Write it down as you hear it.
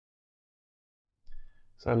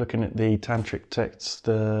So looking at the tantric text,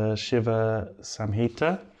 the Śiva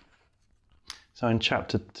Samhitā. So in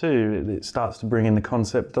chapter 2, it starts to bring in the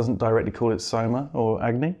concept, doesn't directly call it soma or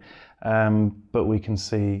agni, but we can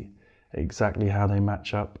see exactly how they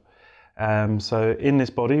match up. So in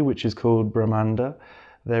this body, which is called Brahmanda,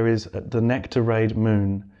 there is the nectar-rayed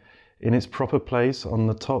moon in its proper place on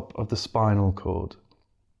the top of the spinal cord.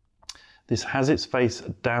 This has its face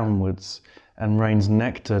downwards and rains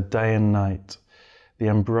nectar day and night. The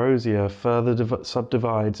ambrosia further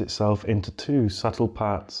subdivides itself into 2 subtle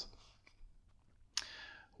parts.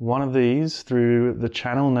 One of these, through the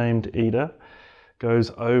channel named Ida, goes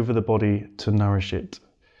over the body to nourish it,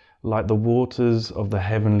 like the waters of the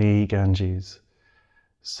heavenly Ganges.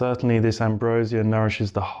 Certainly this ambrosia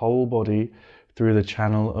nourishes the whole body through the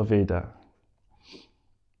channel of Ida.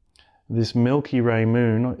 This milky ray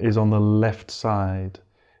moon is on the left side.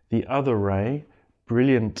 The other ray,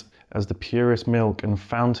 brilliant as the purest milk and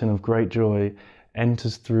fountain of great joy,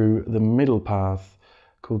 enters through the middle path,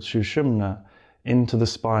 called Sushumna, into the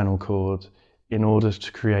spinal cord in order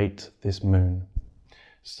to create this moon.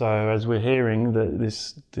 So as we're hearing, that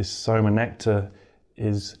this soma nectar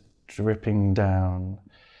is dripping down.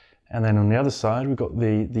 And then on the other side, we've got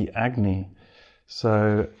the Agni.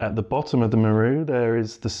 So at the bottom of the Meru, there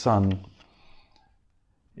is the sun.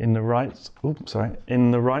 In the right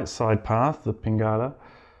side path, the Pingala,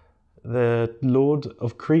 the Lord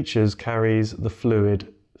of creatures carries the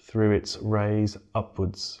fluid through its rays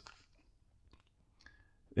upwards.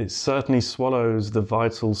 It certainly swallows the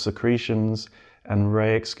vital secretions and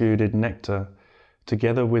ray-exuded nectar.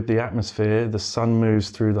 Together with the atmosphere, the sun moves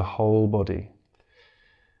through the whole body.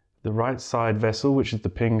 The right side vessel, which is the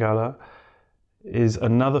Pingala, is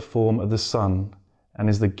another form of the sun and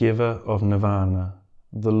is the giver of nirvana.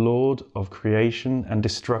 The Lord of creation and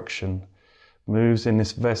destruction moves in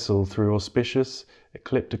this vessel through auspicious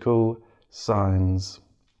ecliptical signs.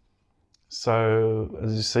 So,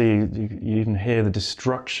 as you see, you even hear the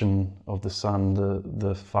destruction of the sun,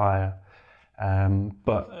 the fire.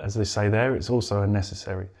 But as they say there, it's also a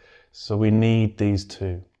necessary. So we need these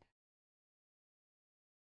 2.